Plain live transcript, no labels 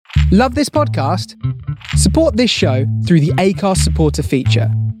Love this podcast? Support this show through the Acast supporter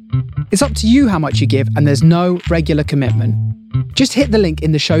feature. It's up to you how much you give, and there's no regular commitment. Just hit the link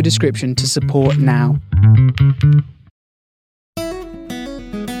in the show description to support now.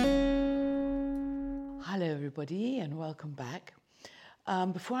 Hello everybody and welcome back.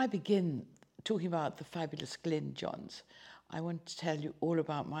 Before I begin talking about the fabulous Glyn Johns, I want to tell you all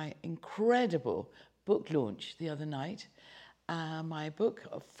about my incredible book launch the other night. My book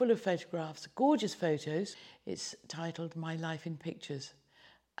full of photographs, gorgeous photos. It's titled My Life in Pictures,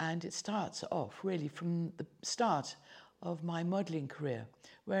 and it starts off really from the start of my modelling career,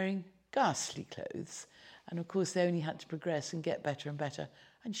 wearing ghastly clothes, and of course they only had to progress and get better and better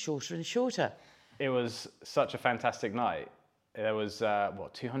and shorter. It was such a fantastic night. There was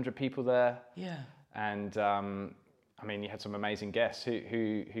 200 people there. Yeah. And you had some amazing guests.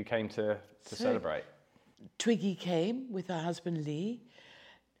 Who came to celebrate? Twiggy came with her husband Lee.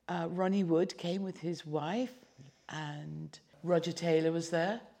 Ronnie Wood came with his wife, and Roger Taylor was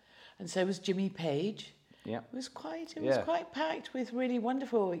there, and so was Jimmy Page. Yeah. It was quite packed with really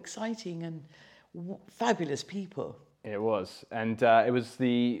wonderful, exciting, and fabulous people. It was, and it was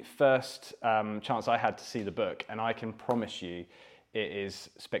the first chance I had to see the book, and I can promise you, it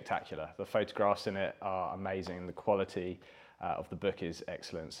is spectacular. The photographs in it are amazing, and the quality of the book is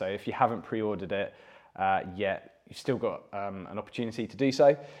excellent. So if you haven't pre-ordered it yet, you've still got an opportunity to do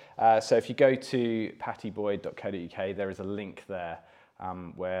so. So if you go to pattyboyd.co.uk, there is a link there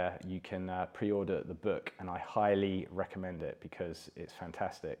where you can pre-order the book, and I highly recommend it because it's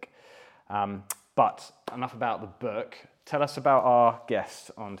fantastic. But enough about the book. Tell us about our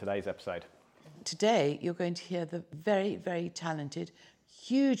guest on today's episode. Today, you're going to hear the very, very talented,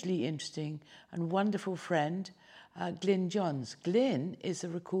 hugely interesting and wonderful friend, Glyn Johns. Glyn is a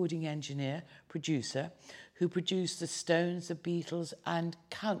recording engineer, producer, who produced the Stones, the Beatles, and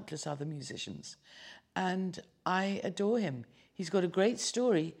countless other musicians. And I adore him. He's got a great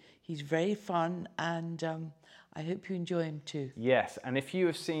story. He's very fun, and I hope you enjoy him too. Yes, and if you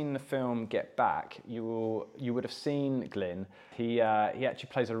have seen the film Get Back, you would have seen Glyn. He actually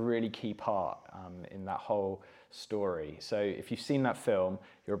plays a really key part in that whole story. So if you've seen that film,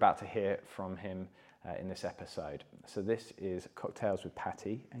 you're about to hear from him in this episode. So this is Cocktails with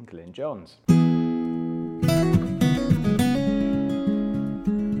Patty and Glyn Johns.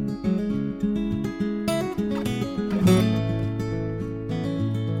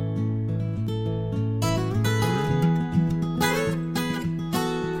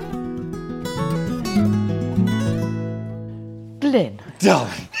 Glyn.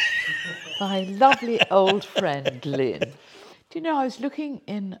 Darling. My lovely old friend, Glyn. Do you know, I was looking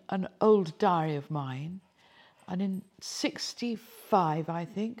in an old diary of mine, and in 65, I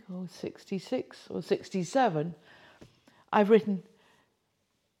think, or 66 or 67, I've written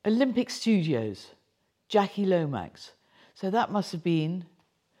Olympic Studios, Jackie Lomax. So that must have been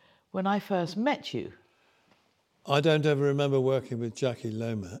when I first met you. I don't ever remember working with Jackie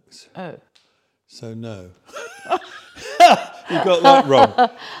Lomax. Oh. So no. You got that wrong.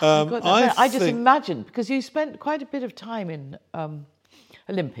 I just imagined, because you spent quite a bit of time in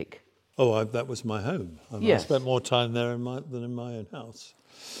Olympic. Oh, that was my home. Yes. I spent more time there than in my own house.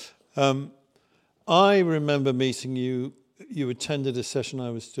 I remember meeting you. You attended a session I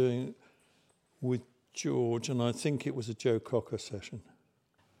was doing with George, and I think it was a Joe Cocker session.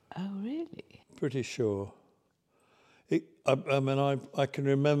 Oh, really? Pretty sure. I can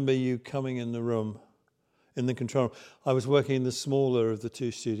remember you coming in the room, in the control room. I was working in the smaller of the two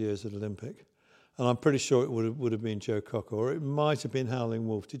studios at Olympic, and I'm pretty sure it would have been Joe Cocker, or it might have been Howling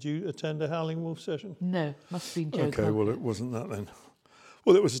Wolf. Did you attend a Howling Wolf session? No, must have been Joe Cocker. Okay, well, it wasn't that then.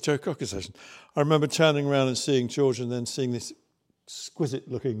 Well, it was a Joe Cocker session. I remember turning around and seeing George, and then seeing this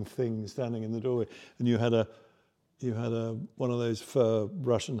exquisite-looking thing standing in the doorway, and you had one of those fur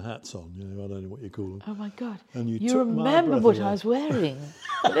Russian hats on. I don't know what you call them. Oh my God! And you remember what I was wearing?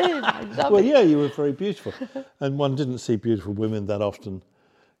 I love it. Yeah, you were very beautiful, and one didn't see beautiful women that often,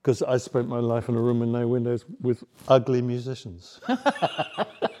 because I spent my life in a room with no windows with ugly musicians.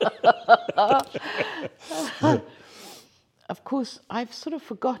 Of course, I've sort of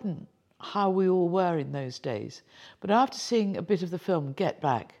forgotten how we all were in those days, but after seeing a bit of the film Get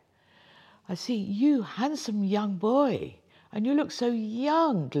Back, I see you, handsome young boy, and you look so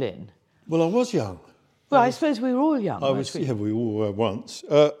young, Glyn. Well, I was young. Well, I suppose we were all young. Yeah, we all were once.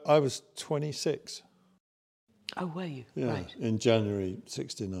 I was 26. Oh, were you? Yeah, Right. in January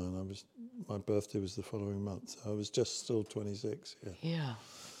 '69. My birthday was the following month. I was just still 26. Yeah. Yeah.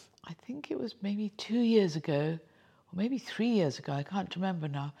 I think it was maybe 2 years ago, or maybe 3 years ago, I can't remember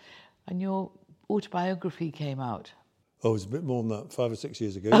now, and your autobiography came out. Oh, it was a bit more than that, 5 or 6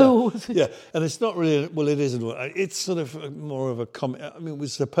 years ago. Oh, was it? Yeah, and it's not really, well, it isn't. It's sort of more of a comment. I mean, it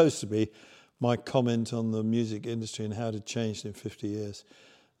was supposed to be my comment on the music industry and how it had changed in 50 years.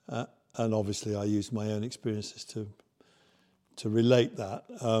 And obviously I used my own experiences to relate that.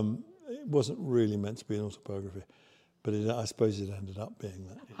 It wasn't really meant to be an autobiography, but I suppose it ended up being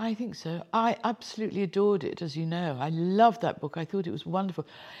that. I think so. I absolutely adored it, as you know. I loved that book. I thought it was wonderful.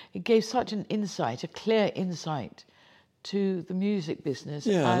 It gave such an insight, a clear insight to the music business.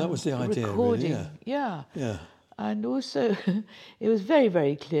 Yeah, and that was the idea, really, recording. yeah. Yeah. And also, it was very,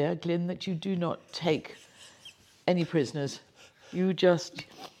 very clear, Glyn, that you do not take any prisoners. You just,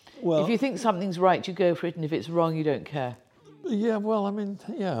 if you think something's right, you go for it, and if it's wrong, you don't care. Yeah, well, I mean,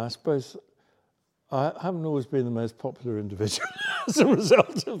 I suppose I haven't always been the most popular individual as a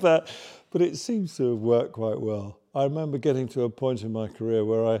result of that, but it seems to have worked quite well. I remember getting to a point in my career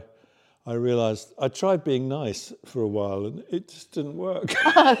where I realised I tried being nice for a while and it just didn't work.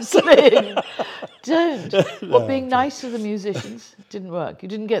 Glyn, don't. Well, being nice to the musicians didn't work. You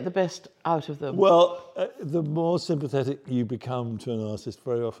didn't get the best out of them. Well, the more sympathetic you become to an artist,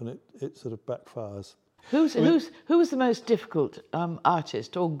 very often it sort of backfires. Who was the most difficult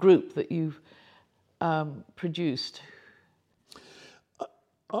artist or group that you've produced?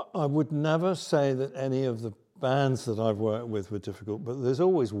 I would never say that any of the bands that I've worked with were difficult, but there's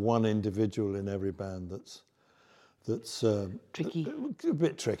always one individual in every band that's Tricky. A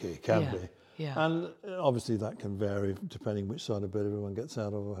bit tricky, can be. Yeah. And obviously that can vary depending which side of bed everyone gets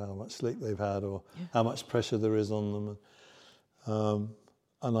out of, or how much sleep they've had, or how much pressure there is on them.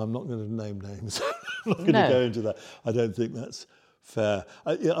 And I'm not going to name names. I'm not going to go into that. I don't think that's fair.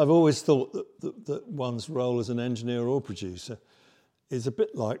 I've always thought that one's role as an engineer or producer is a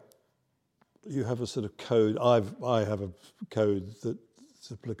bit like you have a sort of code. I have a code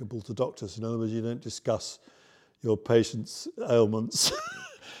that's applicable to doctors. In other words, you don't discuss your patient's ailments.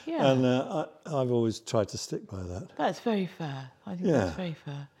 Yeah. And I've always tried to stick by that. That's very fair. I think that's very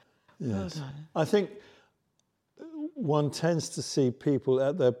fair. Yes. Well done. I think one tends to see people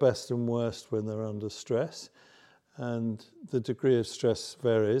at their best and worst when they're under stress, and the degree of stress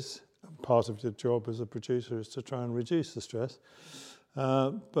varies. Part of your job as a producer is to try and reduce the stress,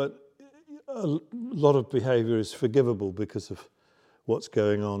 but a lot of behaviour is forgivable because of what's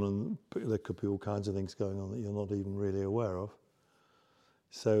going on, and there could be all kinds of things going on that you're not even really aware of.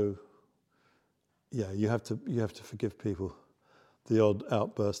 So, yeah, you have to forgive people the odd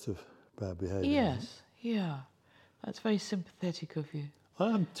outburst of bad behaviour. Yes, yeah. That's very sympathetic of you.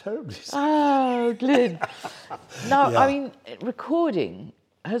 I am terribly Oh, Glyn. Now, I mean, recording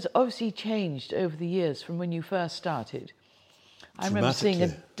has obviously changed over the years from when you first started. I remember seeing a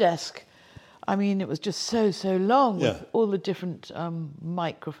desk. I mean, it was just so long with all the different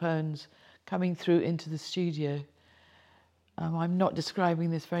microphones coming through into the studio. I'm not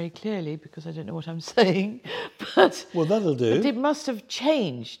describing this very clearly because I don't know what I'm saying, but well, that'll do. But it must have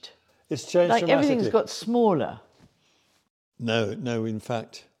changed. It's changed like dramatically. Everything's got smaller. No, in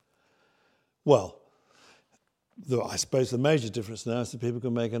fact, well, I suppose the major difference now is that people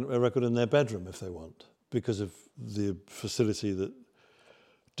can make a record in their bedroom if they want, because of the facility that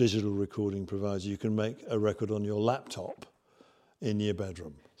digital recording provides. You can make a record on your laptop in your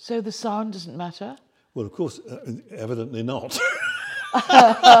bedroom. So the sound doesn't matter? Well, of course, evidently not.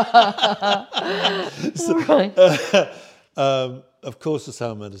 Of course the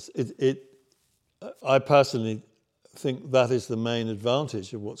sound matters. I personally think that is the main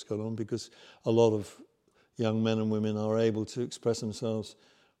advantage of what's going on, because a lot of young men and women are able to express themselves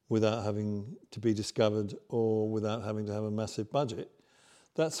without having to be discovered or without having to have a massive budget.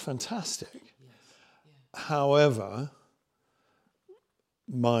 That's fantastic. Yes. Yeah. However,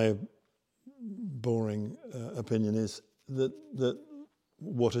 my boring opinion is that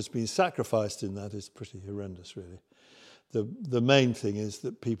what has been sacrificed in that is pretty horrendous, really. The main thing is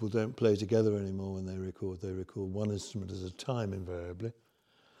that people don't play together anymore when they record. They record one instrument at a time, invariably.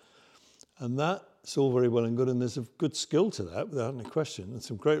 And that's all very well and good, and there's a good skill to that, without any question. And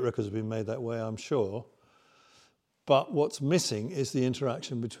some great records have been made that way, I'm sure. But what's missing is the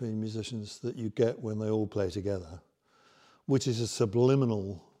interaction between musicians that you get when they all play together, which is a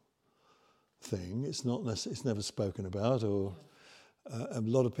subliminal thing. It's never spoken about, or a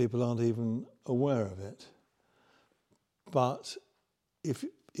lot of people aren't even aware of it. But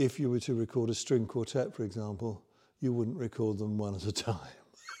if you were to record a string quartet, for example, you wouldn't record them one at a time.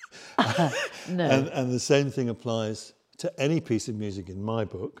 No. And the same thing applies to any piece of music in my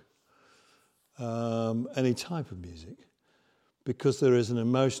book, any type of music, because there is an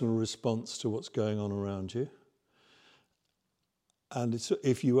emotional response to what's going on around you. And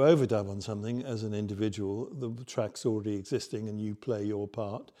if you overdub on something as an individual, the track's already existing and you play your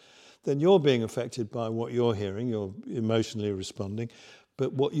part, then you're being affected by what you're hearing, you're emotionally responding,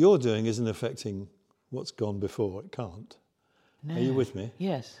 but what you're doing isn't affecting what's gone before. It can't. No. Are you with me?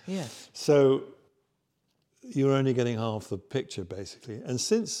 Yes, yes. So you're only getting half the picture, basically. And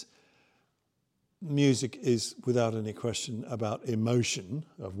since music is, without any question, about emotion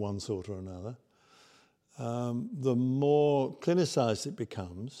of one sort or another, the more clinicized it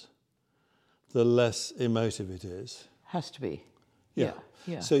becomes, the less emotive it is. Has to be. Yeah.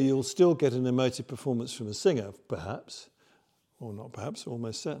 Yeah. So you'll still get an emotive performance from a singer, perhaps, or not perhaps,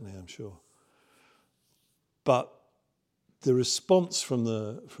 almost certainly, I'm sure. But the response from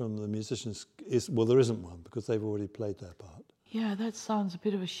the musicians is, well, there isn't one because they've already played their part. Yeah, that sounds a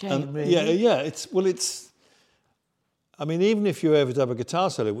bit of a shame, really. Yeah. I mean, even if you overdub a guitar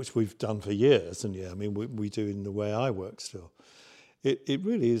solo, which we've done for years, and we do in the way I work still, it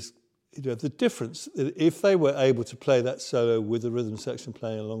really is, the difference. If they were able to play that solo with the rhythm section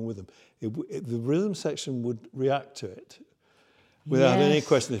playing along with them, the rhythm section would react to it without any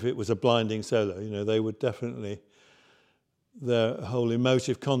question. If it was a blinding solo, they would definitely, their whole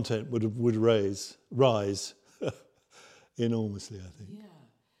emotive content would rise enormously, I think. Yeah.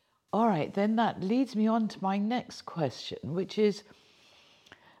 All right, then that leads me on to my next question, which is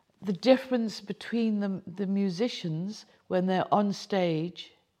the difference between the musicians when they're on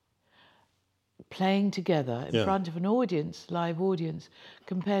stage playing together in front of an audience, live audience,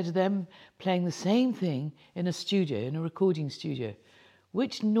 compared to them playing the same thing in a studio, in a recording studio.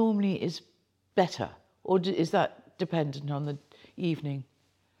 Which normally is better, or is that dependent on the evening?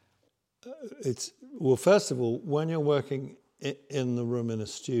 Well, first of all, when you're working in the room in a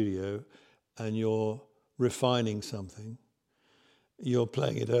studio and you're refining something, you're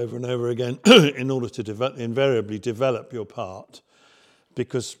playing it over and over again in order to invariably develop your part,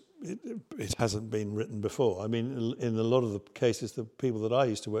 because it hasn't been written before. I mean, in a lot of the cases, the people that I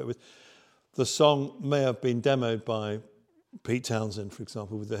used to work with, the song may have been demoed by Pete Townsend, for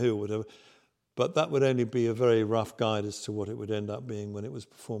example, with The Who or whatever, but that would only be a very rough guide as to what it would end up being when it was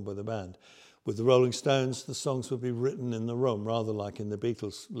performed by the band. With the Rolling Stones, the songs would be written in the room, rather like in the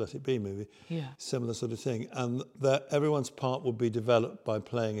Beatles' Let It Be movie. Yeah. Similar sort of thing. And everyone's part would be developed by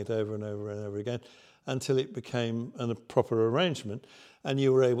playing it over and over and over again until it became a proper arrangement. And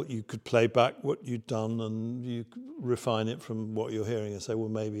you could play back what you'd done and you could refine it from what you're hearing and say, well,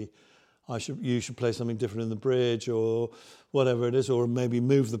 maybe you should play something different in the bridge or whatever it is, or maybe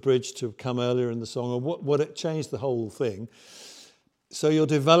move the bridge to come earlier in the song, or what it changed the whole thing. So you're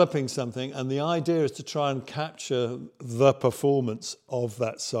developing something, and the idea is to try and capture the performance of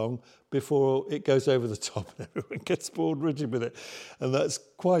that song before it goes over the top and everyone gets bored rigid with it. And that's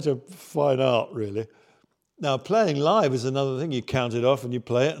quite a fine art, really. Now, playing live is another thing. You count it off and you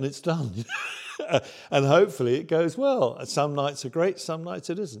play it and it's done. And hopefully it goes well. Some nights are great, some nights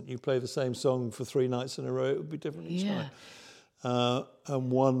it isn't. You play the same song for 3 nights in a row, it would be different each night.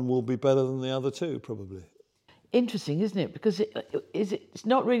 And one will be better than the other two, probably. Interesting, isn't it? Because it's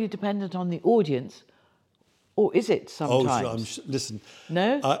not really dependent on the audience, or is it sometimes? Listen,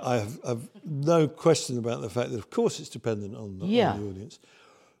 no? I have no question about the fact that, of course, it's dependent on the audience.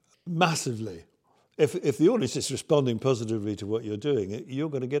 Massively. If the audience is responding positively to what you're doing, you're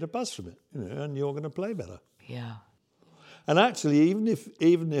going to get a buzz from it, and you're going to play better. Yeah. And actually,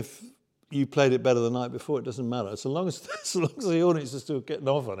 even if you played it better the night before, it doesn't matter. So long as the audience is still getting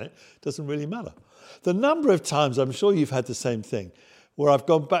off on it, it doesn't really matter. The number of times, I'm sure you've had the same thing, where I've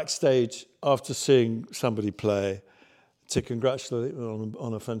gone backstage after seeing somebody play to congratulate them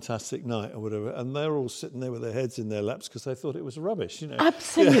on a fantastic night or whatever, and they're all sitting there with their heads in their laps because they thought it was rubbish,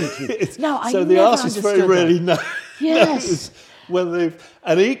 Absolutely. So the artist very rarely knows. Yes.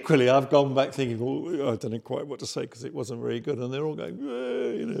 And equally, I've gone back thinking, I don't know quite what to say because it wasn't very good, and they're all going,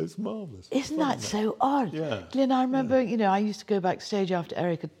 it's marvellous. Isn't that so odd? Yeah. Glenn, I remember, I used to go backstage after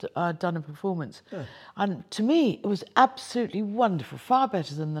Eric had done a performance, and to me, it was absolutely wonderful, far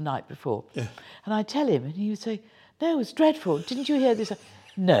better than the night before. Yeah. And I'd tell him, and he would say, no, it was dreadful. Didn't you hear this?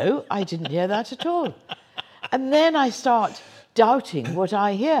 No, I didn't hear that at all. And then I start doubting what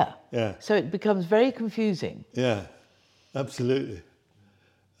I hear. Yeah. So it becomes very confusing. Yeah, absolutely.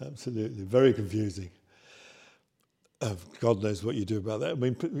 Absolutely. Very confusing. God knows what you do about that. I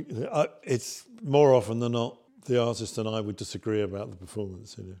mean, it's more often than not, the artist and I would disagree about the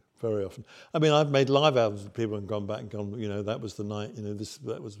performance, very often. I mean, I've made live albums with people and gone back and gone, that was the night,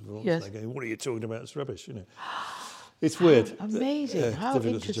 that was the performance. Yes. They're going, what are you talking about? It's rubbish, It's weird. Amazing. How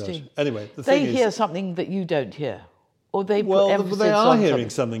interesting. Anyway, they hear something that you don't hear. Or they put emphasis they are on hearing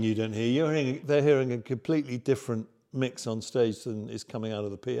something you don't hear. They're hearing a completely different mix on stage than is coming out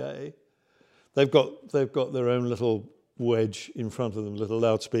of the PA. They've got their own little wedge in front of them, little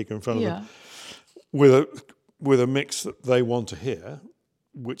loudspeaker in front of them, with a mix that they want to hear,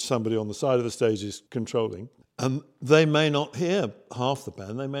 which somebody on the side of the stage is controlling. And they may not hear half the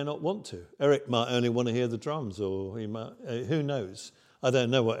band, they may not want to. Eric might only want to hear the drums, or he might, who knows? I don't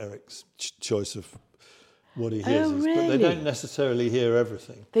know what Eric's choice of what he hears is, but they don't necessarily hear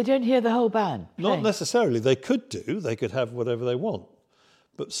everything. They don't hear the whole band playing. Not necessarily. They could do. They could have whatever they want.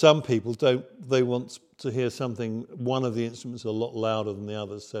 But some people don't. They want to hear something, one of the instruments a lot louder than the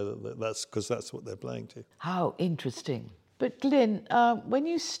others, so that's because that's what they're playing to. How interesting. But Glyn, when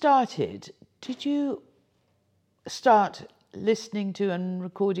you started, did you start listening to and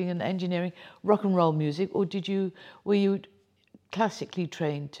recording and engineering rock and roll music, or were you classically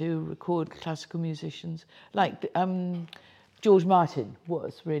trained to record classical musicians, like George Martin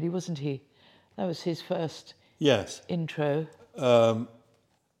was, really, wasn't he? That was his first intro.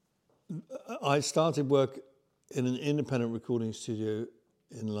 I started work in an independent recording studio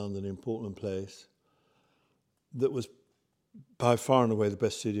in London, in Portland Place, that was by far and away the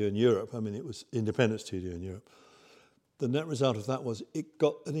best studio in Europe. I mean, it was independent studio in Europe. The net result of that was it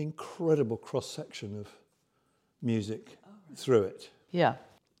got an incredible cross-section of music through it. Yeah.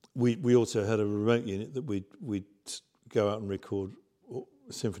 We also had a remote unit that we'd go out and record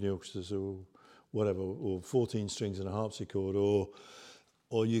symphony orchestras or whatever, or 14 strings and a harpsichord, or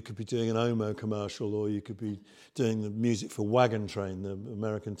you could be doing an Omo commercial, or you could be doing the music for Wagon Train, the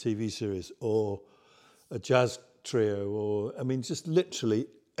American TV series, or a jazz trio, or, I mean, just literally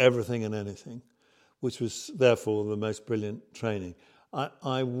everything and anything, which was therefore the most brilliant training.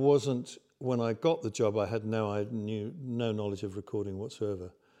 I wasn't, when I got the job, I had no knowledge of recording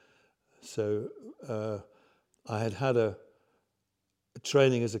whatsoever. So I had a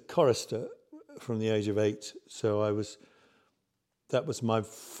training as a chorister from the age of 8, so that was my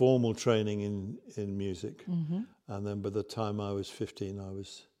formal training in music. Mm-hmm. And then by the time I was 15,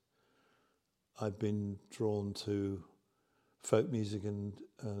 I'd been drawn to folk music and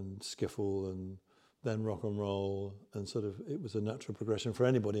skiffle and then rock and roll, and sort of it was a natural progression for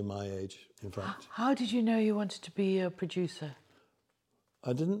anybody my age, in fact. How did you know you wanted to be a producer?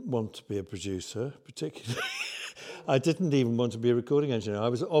 I didn't want to be a producer, particularly. I didn't even want to be a recording engineer. I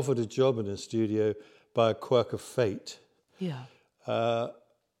was offered a job in a studio by a quirk of fate. Yeah.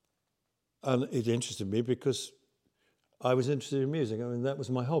 And it interested me because I was interested in music. I mean, that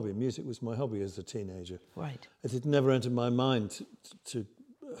was my hobby. Music was my hobby as a teenager. Right. It had never entered my mind to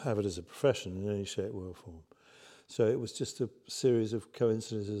have it as a profession in any shape or form. So it was just a series of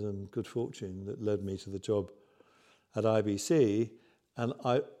coincidences and good fortune that led me to the job at IBC. And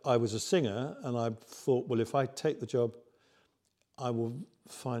I was a singer, and I thought, well, if I take the job, I will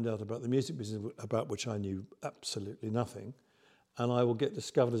find out about the music business, about which I knew absolutely nothing, and I will get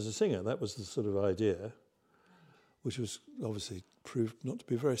discovered as a singer. That was the sort of idea, which was obviously proved not to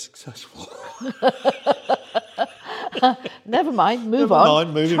be very successful. Never mind, move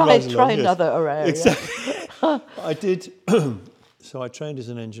on. Try another area. Exactly. I did. So I trained as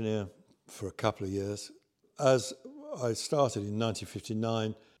an engineer for a couple of years. As I started in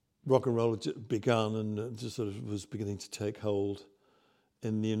 1959, rock and roll had begun and just sort of was beginning to take hold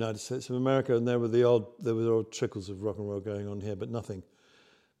in the United States of America, and there were the odd trickles of rock and roll going on here, but nothing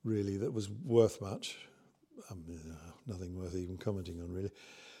really that was worth much. Nothing worth even commenting on, really.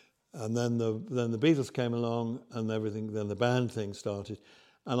 And then the Beatles came along, and everything. Then the band thing started,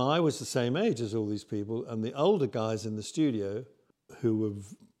 and I was the same age as all these people, and the older guys in the studio, who were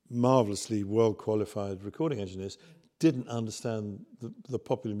marvelously well qualified recording engineers, didn't understand the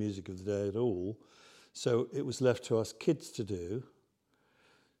popular music of the day at all. So it was left to us kids to do.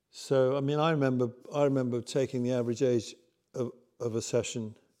 So, I mean, I remember taking the average age of a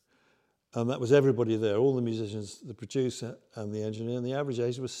session, and that was everybody there, all the musicians, the producer and the engineer, and the average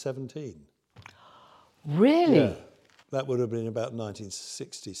age was 17. Really? Yeah. That would have been about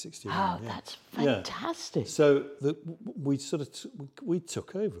 1960, 61. Oh, yeah. That's fantastic. Yeah. So we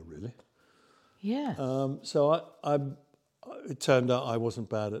took over, really. Yeah. So it turned out I wasn't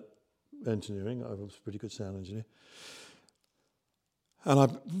bad at engineering. I was a pretty good sound engineer.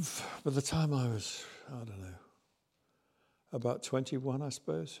 And by the time I was, I don't know, about 21, I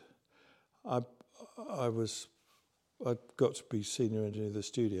suppose, I got to be senior engineer of the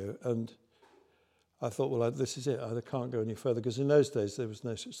studio, and I thought, well, this is it. I can't go any further, because in those days there was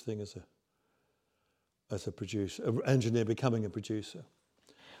no such thing as a producer, an engineer becoming a producer.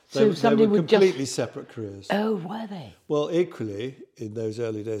 So somebody were would completely separate careers. Oh, were they? Well, equally in those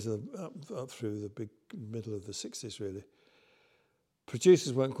early days, up through the big middle of the 60s, really,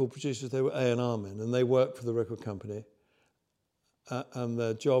 producers weren't called producers, they were A&R men, and they worked for the record company. And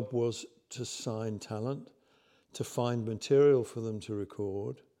their job was to sign talent, to find material for them to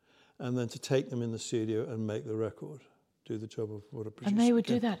record, and then to take them in the studio and make the record, do the job of what a producer. And they would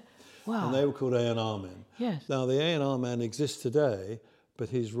do that? Wow. And they were called A&R men. Yes. Now, the A&R man exists today, but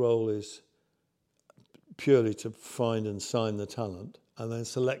his role is purely to find and sign the talent and then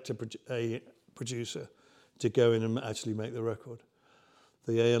select a producer to go in and actually make the record.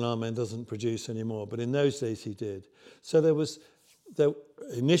 The A&R man doesn't produce anymore, but in those days he did. So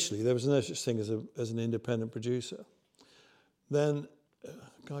initially there was no such thing as an independent producer. Then a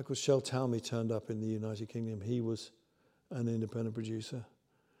guy called Shel Talmy turned up in the United Kingdom. He was an independent producer,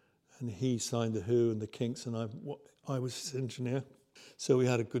 and he signed the Who and the Kinks, and I was his engineer. So we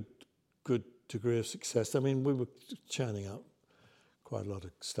had a good degree of success. I mean, we were churning out quite a lot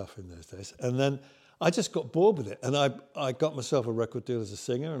of stuff in those days. And then I just got bored with it, and I got myself a record deal as a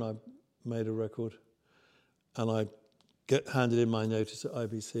singer, and I made a record, and I handed in my notice at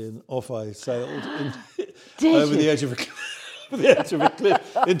IBC, and off I sailed over the edge of a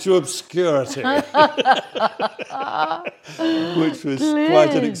cliff into obscurity, which was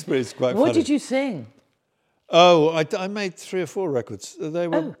quite an experience. Quite What funny. did you sing? Oh, I made 3 or 4 records. I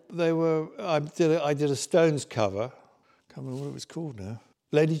did a Stones cover. Can't remember what it was called now.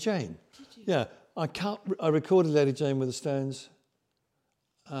 Lady Jane. Yeah, I recorded Lady Jane with the Stones,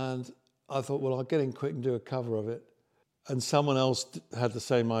 and I thought, well, I'll get in quick and do a cover of it. And someone else had the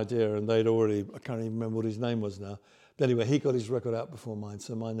same idea, and I can't even remember what his name was now. But anyway, he got his record out before mine,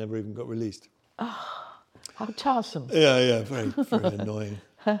 so mine never even got released. Oh, how tiresome. Yeah, very, very annoying.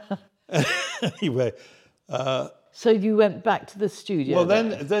 Anyway. So you went back to the studio? Well,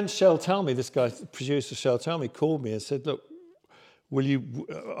 then Shel Talmy, this guy, producer Shel Talmy, called me and said, look,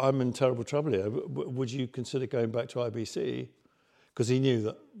 I'm in terrible trouble here. Would you consider going back to IBC? Because he knew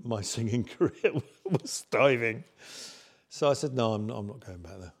that my singing career was diving. So I said, no, I'm not going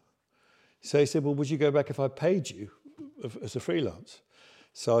back there. So he said, well, would you go back if I paid you as a freelance?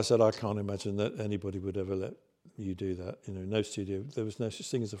 So I said, I can't imagine that anybody would ever let you do that. You know, no studio, there was no such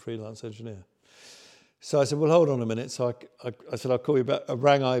thing as a freelance engineer. So I said, well, hold on a minute. So I said, I'll call you back. I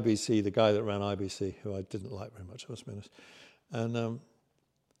rang IBC, the guy that ran IBC, who I didn't like very much, I must be honest. And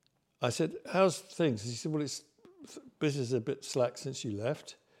I said, how's things? He said, well, business is a bit slack since you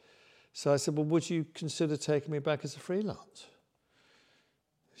left. So I said, well, would you consider taking me back as a freelance?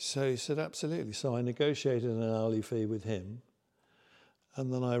 So he said, absolutely. So I negotiated an hourly fee with him.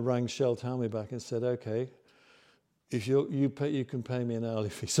 And then I rang Shel Talmy back and said, okay, if you can pay me an hourly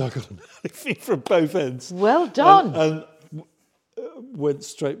fee. So I got an hourly fee from both ends. Well done. And went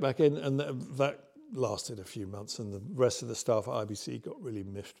straight back in, and that lasted a few months, and the rest of the staff at IBC got really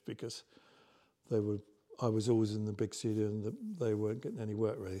miffed because I was always in the big studio and they weren't getting any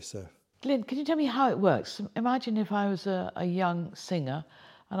work really. So, Glyn, can you tell me how it works? Imagine if I was a young singer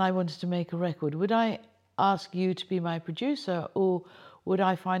and I wanted to make a record. Would I ask you to be my producer, or would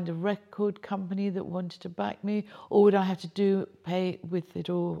I find a record company that wanted to back me, or would I have to pay with it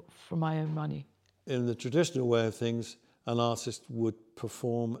all from my own money? In the traditional way of things, an artist would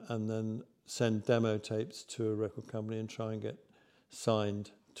perform and then send demo tapes to a record company and try and get signed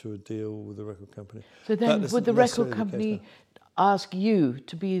to a deal with the record company. So then would the record company ask you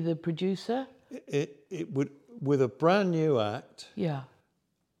to be the producer? It would, with a brand new act. Yeah.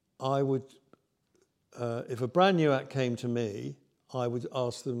 I would, if a brand new act came to me, I would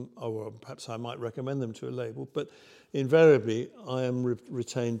ask them, or perhaps I might recommend them to a label, but invariably I am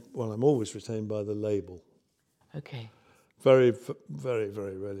retained, well, I'm always retained by the label. Okay. Very, very,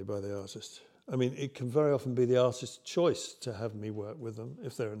 very rarely by the artist. I mean, it can very often be the artist's choice to have me work with them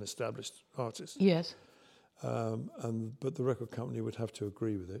if they're an established artist. Yes. But the record company would have to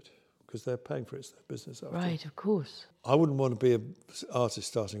agree with it because they're paying for it, it's their business after. Right, of course. I wouldn't want to be an artist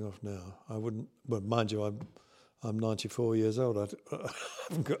starting off now. I wouldn't, well, mind you, I'm 94 years old.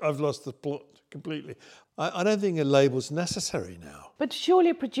 I've lost the plot completely. I don't think a label's necessary now. But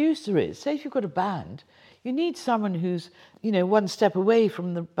surely a producer is. Say if you've got a band, you need someone who's, one step away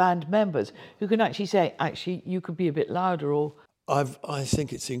from the band members, who can actually say, actually, you could be a bit louder, or... I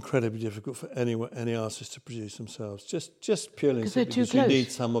think it's incredibly difficult for any artist to produce themselves, just purely because you need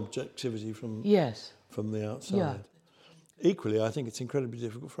some objectivity from the outside. Yeah. Equally, I think it's incredibly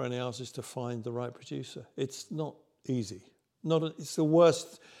difficult for any artist to find the right producer. It's not easy. It's the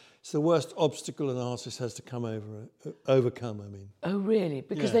worst obstacle an artist has to overcome. I mean. Oh, really?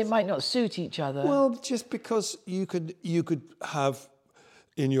 Because they might not suit each other. Well, just because you could have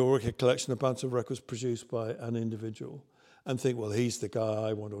in your record collection a bunch of records produced by an individual, and think, well, he's the guy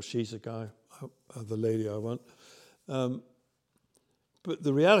I want, or she's the lady I want. But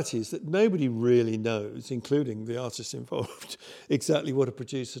the reality is that nobody really knows, including the artists involved, exactly what a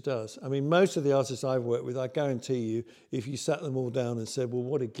producer does. I mean, most of the artists I've worked with, I guarantee you, if you sat them all down and said, well,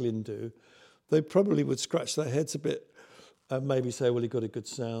 what did Glyn do? They probably would scratch their heads a bit and maybe say, well, he got a good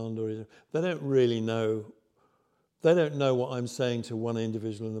sound. Or they don't really know. They don't know what I'm saying to one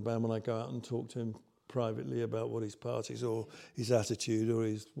individual in the band when I go out and talk to him privately about what his part is or his attitude or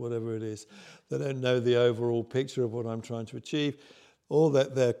his whatever it is. They don't know the overall picture of what I'm trying to achieve. All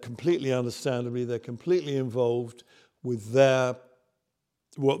that they're completely understandably, they're completely involved with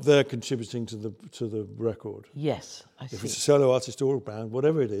what they're contributing to the record. Yes, I see. If it's a solo artist or a band,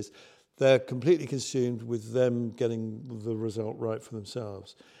 whatever it is, they're completely consumed with them getting the result right for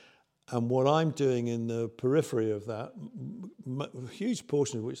themselves. And what I'm doing in the periphery of that, a huge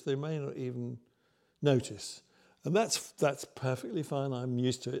portion of which they may not even notice. And that's perfectly fine. I'm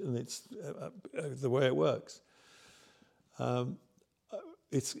used to it, and it's the way it works.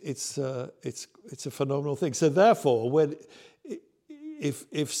 It's a phenomenal thing. So therefore,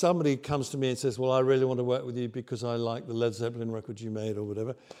 if somebody comes to me and says, well, I really want to work with you because I like the Led Zeppelin record you made or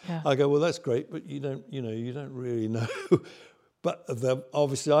whatever, I go, well, that's great, but you don't really know. But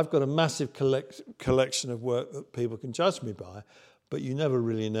obviously I've got a massive collection of work that people can judge me by, but you never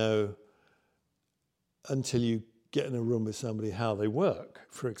really know until you get in a room with somebody how they work,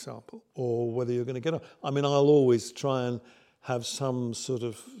 for example, or whether you're going to get on. I mean, I'll always try and have some sort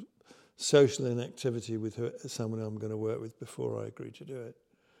of social inactivity with someone I'm going to work with before I agree to do it.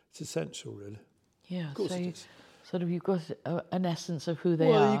 It's essential, really. Yeah, of course so it is. you've got an essence of who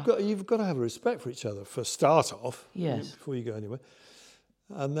they are. Well, you've got to have a respect for each other for start off, yes, before you go anywhere.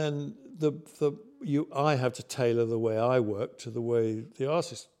 And then I have to tailor the way I work to the way the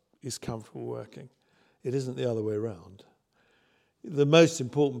artist is comfortable working. It isn't the other way around. The most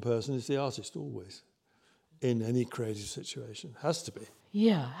important person is the artist always, in any creative situation. Has to be.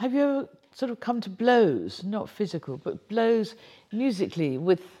 Yeah. Have you ever sort of come to blows, not physical, but blows musically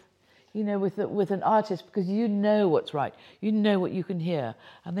with an artist, because you know what's right, you know what you can hear,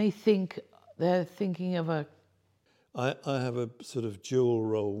 and they're thinking of a... I have a sort of dual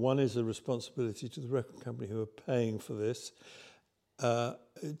role. One is a responsibility to the record company who are paying for this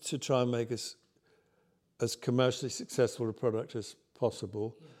to try and make us as commercially successful a product as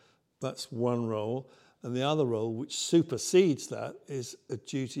possible. Yeah. That's one role. And the other role, which supersedes that, is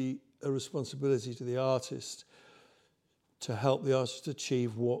a responsibility to the artist to help the artist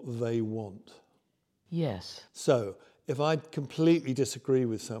achieve what they want. Yes. So if I completely disagree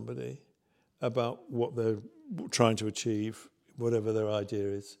with somebody about what they're trying to achieve, whatever their idea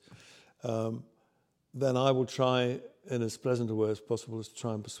is, then I will try, in as pleasant a way as possible, as to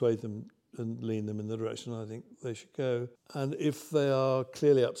try and persuade them and lean them in the direction I think they should go. And if they are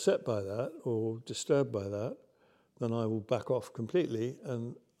clearly upset by that or disturbed by that, then I will back off completely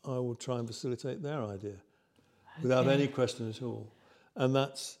and I will try and facilitate their idea without any question at all. And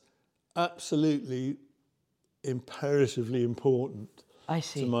that's absolutely imperatively important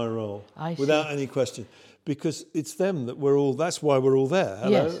to my role, without any question. Because it's them that that's why we're all there.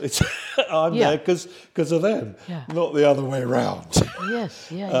 Hello? Yes. I'm there because of them, not the other way around. Yes,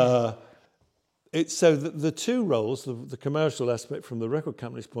 So the two roles, the commercial aspect from the record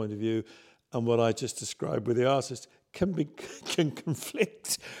company's point of view and what I just described with the artist, can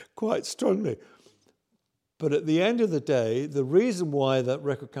conflict quite strongly. But at the end of the day, the reason why that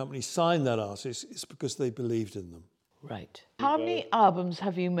record company signed that artist is because they believed in them. Right. How many albums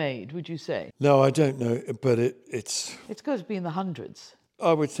have you made, would you say? No, I don't know, but it's... It's got to be in the hundreds.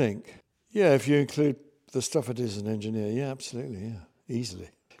 I would think. Yeah, if you include the stuff I did as an engineer, absolutely, easily.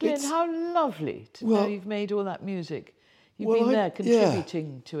 Glyn, how lovely to know you've made all that music. You've been there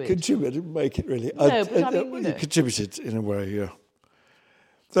contributing to it. Contributed, didn't make it really. No, but I mean, you contributed in a way, yeah.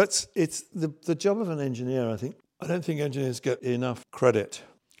 It's the job of an engineer, I think. I don't think engineers get enough credit.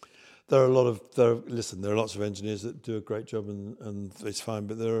 There are lots of engineers that do a great job and it's fine,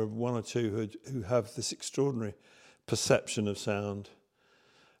 but there are one or two who have this extraordinary perception of sound.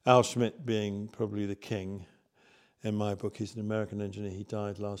 Al Schmidt being probably the king. In my book, he's an American engineer. He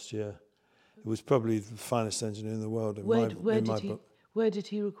died last year. He was probably the finest engineer in the world in my book. Where did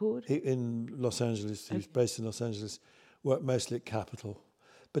he record? In Los Angeles. He was based in Los Angeles. Worked mostly at Capitol,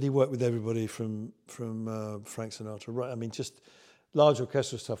 but he worked with everybody from Frank Sinatra. Right, I mean, just large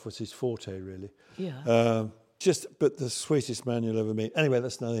orchestral stuff was his forte, really. Yeah. But the sweetest man you'll ever meet. Anyway,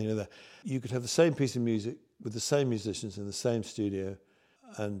 that's neither here nor there. You could have the same piece of music with the same musicians in the same studio,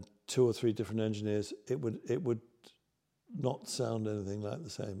 and 2 or 3 different engineers. It would not sound anything like the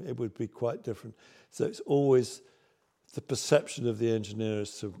same. It would be quite different. So it's always the perception of the engineer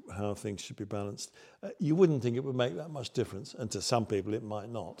as to how things should be balanced. You wouldn't think it would make that much difference, and to some people it might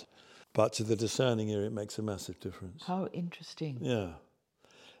not. But to the discerning ear, it makes a massive difference. How interesting. Yeah.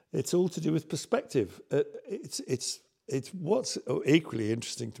 It's all to do with perspective. It's what's equally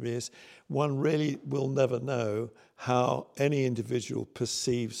interesting to me is one really will never know how any individual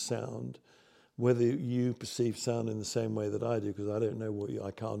perceives sound, whether you perceive sound in the same way that I do, because I don't know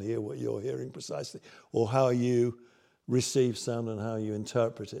I can't hear what you're hearing precisely, or how you receive sound and how you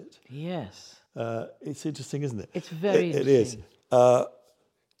interpret it. Yes. It's interesting, isn't it? It's very It is. interesting.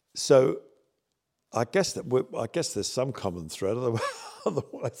 So I guess there's some common thread.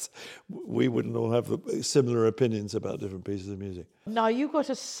 Otherwise, we wouldn't all have similar opinions about different pieces of music. Now, you've got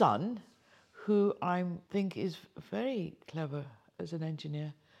a son who I think is very clever as an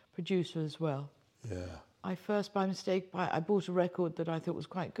engineer, producer as well. Yeah. I first, by mistake, I bought a record that I thought was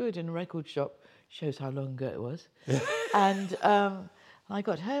quite good in a record shop. Shows how long ago it was. And I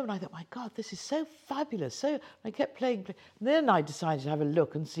got home and I thought, my God, this is so fabulous. So I kept playing. And then I decided to have a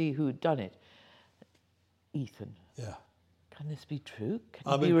look and see who had done it. Ethan. Yeah. Can this be true?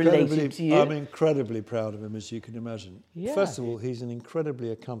 Can he be related to you? I'm incredibly proud of him, as you can imagine. Yeah. First of all, he's an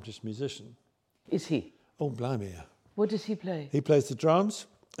incredibly accomplished musician. Is he? Oh, blimey, yeah. What does he play? He plays the drums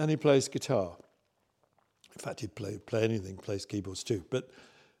and he plays guitar. In fact, he'd play anything, plays keyboards too. But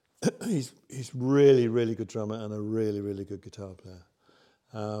he's really, really good drummer and a really, really good guitar player.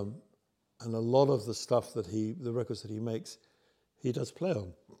 And a lot of the stuff the records that he makes, he does play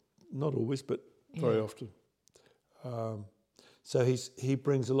on. Not always, but very often. So he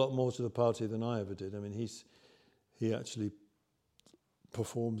brings a lot more to the party than I ever did. I mean, he actually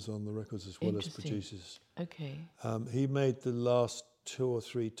performs on the records as well as produces. Okay. He made the last 2 or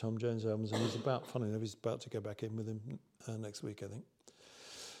 3 Tom Jones albums, and he's about to go back in with him next week, I think.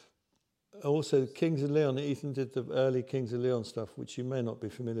 Also, Kings of Leon. Ethan did the early Kings of Leon stuff, which you may not be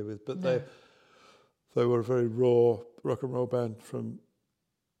familiar with, but they were a very raw rock and roll band from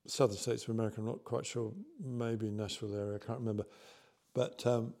southern states of America. I'm not quite sure, maybe Nashville area, I can't remember. But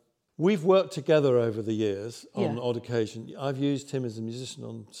we've worked together over the years on odd occasion. I've used him as a musician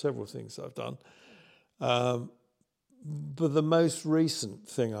on several things I've done. But the most recent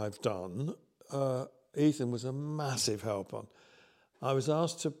thing I've done, Ethan was a massive help on. I was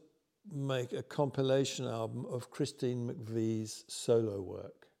asked to make a compilation album of Christine McVie's solo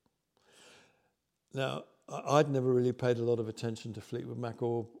work. Now, I'd never really paid a lot of attention to Fleetwood Mac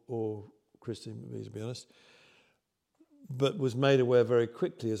or Christine McVie, to be honest, but was made aware very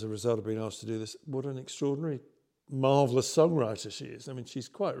quickly as a result of being asked to do this, what an extraordinary, marvellous songwriter she is. I mean, she's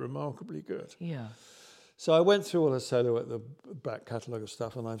quite remarkably good. Yeah. So I went through all her solo at the back catalogue of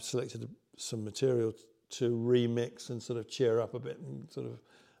stuff, and I've selected some material to remix and sort of cheer up a bit and sort of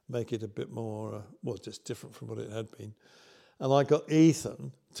make it a bit more, just different from what it had been. And I got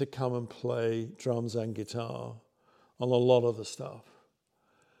Ethan to come and play drums and guitar on a lot of the stuff.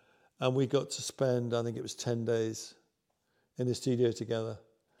 And we got to spend, I think it was 10 days in the studio together,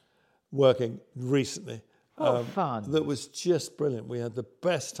 working recently. Fun. That was just brilliant. We had the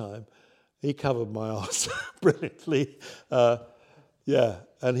best time. He covered my arse brilliantly.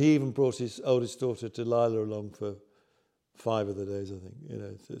 And he even brought his oldest daughter, Delilah, along for 5 of the days, I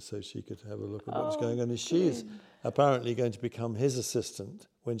think, so she could have a look at what was going on. And she is apparently going to become his assistant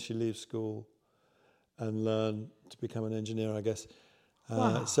when she leaves school and learn to become an engineer, I guess.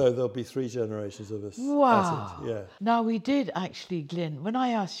 So there'll be 3 generations of us. Wow. At it. Yeah. Now, we did actually, Glenn, when I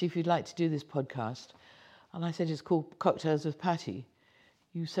asked you if you'd like to do this podcast, and I said it's called Cocktails with Patty,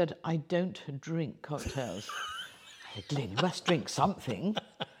 you said, I don't drink cocktails. I said, Glenn, you must drink something.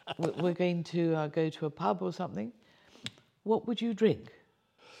 We're going to go to a pub or something. What would you drink?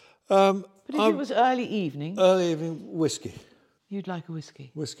 But if it was early evening... Early evening, whiskey. You'd like a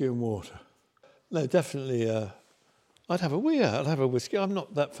whiskey? Whiskey and water. No, definitely, I'd have a whiskey. I'm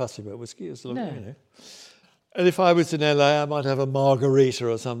not that fussy about whiskey, as long as, And if I was in LA, I might have a margarita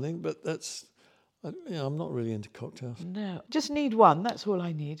or something, but that's... I'm not really into cocktails. No, just need one, that's all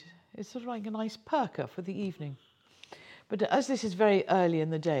I need. It's sort of like a nice perker for the evening. But as this is very early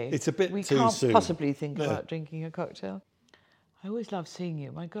in the day... It's a bit we too can't soon. Possibly think about drinking a cocktail. I always love seeing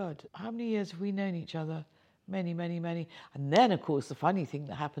you. My God, how many years have we known each other? Many, many, many. And then, of course, the funny thing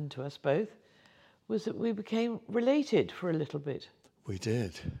that happened to us both was that we became related for a little bit. We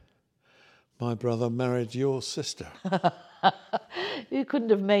did. My brother married your sister. You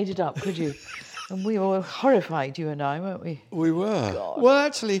couldn't have made it up, could you? And we were horrified, you and I, weren't we? We were. God. Well,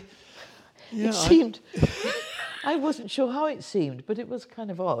 actually... Yeah, it seemed... I wasn't sure how it seemed, but it was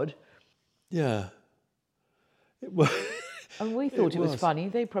kind of odd. Yeah. And we thought it was funny.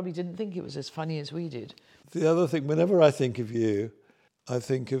 They probably didn't think it was as funny as we did. The other thing, whenever I think of you, I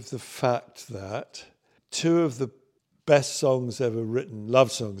think of the fact that two of the best songs ever written,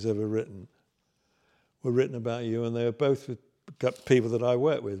 love songs ever written, were written about you, and they were both with people that I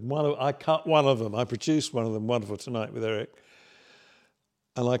work with. I cut one of them. I produced one of them, Wonderful Tonight, with Eric.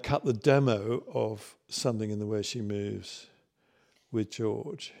 And I cut the demo of Something in the Way She Moves with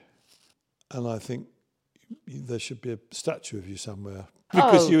George. And I think there should be a statue of you somewhere,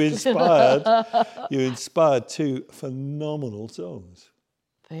 because you inspired two phenomenal songs.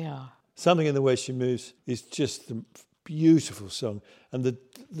 They are. Something in the Way She Moves is just a beautiful song. And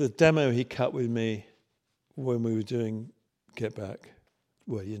the demo he cut with me when we were doing Get Back,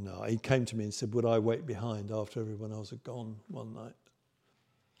 well, you know, he came to me and said, would I wait behind after everyone else had gone one night?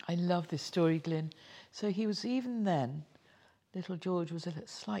 I love this story, Glyn. So he was, even then, little George was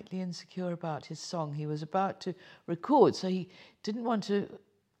slightly insecure about his song he was about to record, so he didn't want to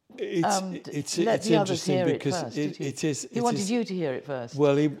let the others hear it first, did he? He wanted you to hear it first.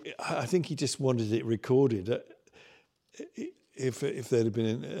 Well, I think he just wanted it recorded. If there'd have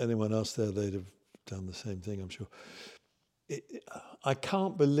been anyone else there, they'd have done the same thing, I'm sure. I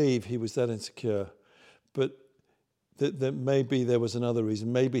can't believe he was that insecure, but that maybe there was another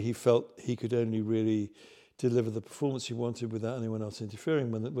reason. Maybe he felt he could only really deliver the performance he wanted without anyone else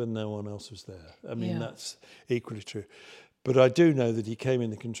interfering when no one else was there. I mean, that's equally true. But I do know that he came in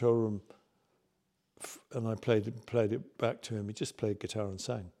the control room and I played it back to him. He just played guitar and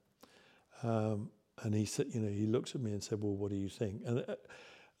sang. And he said, he looked at me and said, well, what do you think? And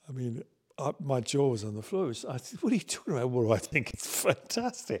I mean, my jaw was on the floor. I said, what are you talking about? Well, I think it's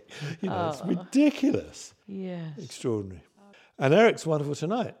fantastic. It's ridiculous. Yes. Extraordinary. And Eric's Wonderful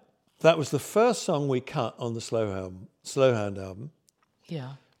Tonight. That was the first song we cut on the Slow Hand album.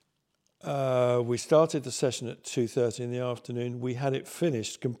 Yeah. We started the session at 2:30 in the afternoon. We had it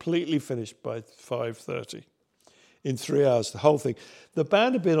completely finished by 5:30 in 3 hours, the whole thing. The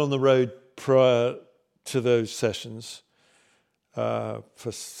band had been on the road prior to those sessions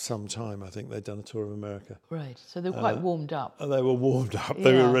for some time. I think they'd done a tour of America. Right, so they were quite warmed up. They were warmed up.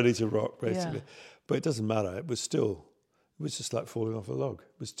 They were ready to rock, basically. Yeah. But it doesn't matter. It was just like falling off a log.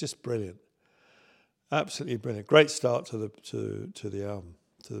 It was just brilliant. Absolutely brilliant. Great start to the album,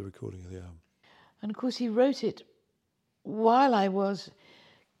 to the recording of the album. And of course he wrote it while I was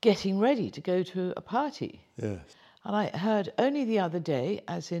getting ready to go to a party. Yes. And I heard only the other day,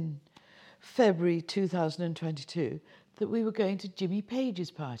 as in February 2022, that we were going to Jimmy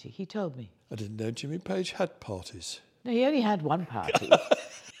Page's party. He told me. I didn't know Jimmy Page had parties. No, he only had one party.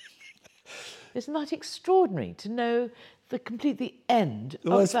 Isn't that extraordinary to know the end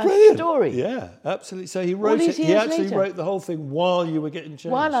of that brilliant. Story? Yeah, absolutely. So he wrote it. He actually wrote the whole thing while you were getting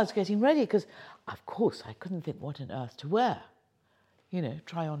changed. While I was getting ready, because of course I couldn't think what on earth to wear.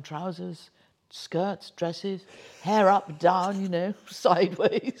 Try on trousers, skirts, dresses, hair up, down,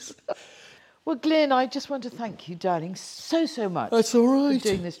 sideways. Well, Glyn, I just want to thank you, darling, so much. That's all right. For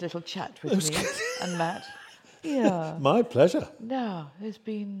doing this little chat with me and Matt. Yeah. My pleasure. No, it's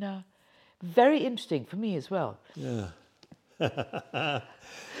been very interesting for me as well. Yeah.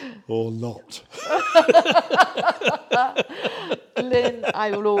 Or not. Glyn,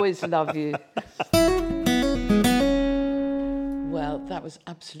 I will always love you. Well, that was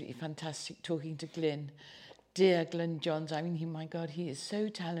absolutely fantastic talking to Glyn. Dear Glyn Johns, I mean, my God, he is so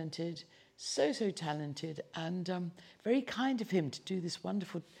talented, so talented, and very kind of him to do this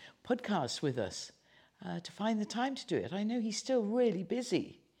wonderful podcast with us, to find the time to do it. I know he's still really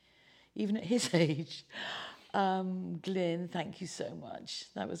busy, even at his age. Glyn, thank you so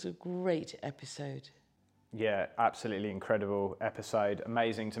much. That was a great episode. Yeah, absolutely incredible episode.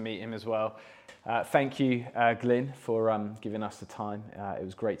 Amazing to meet him as well. Thank you, Glyn, for giving us the time. It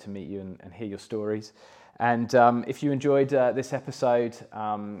was great to meet you and hear your stories. And if you enjoyed this episode,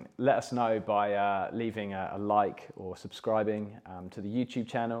 let us know by leaving a like or subscribing to the YouTube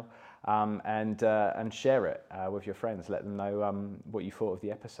channel, and share it with your friends. Let them know what you thought of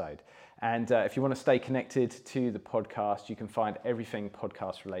the episode. And if you want to stay connected to the podcast, you can find everything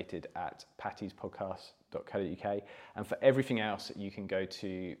podcast related at pattiespodcast.co.uk. And for everything else, you can go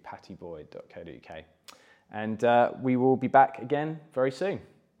to pattieboyd.co.uk. And we will be back again very soon.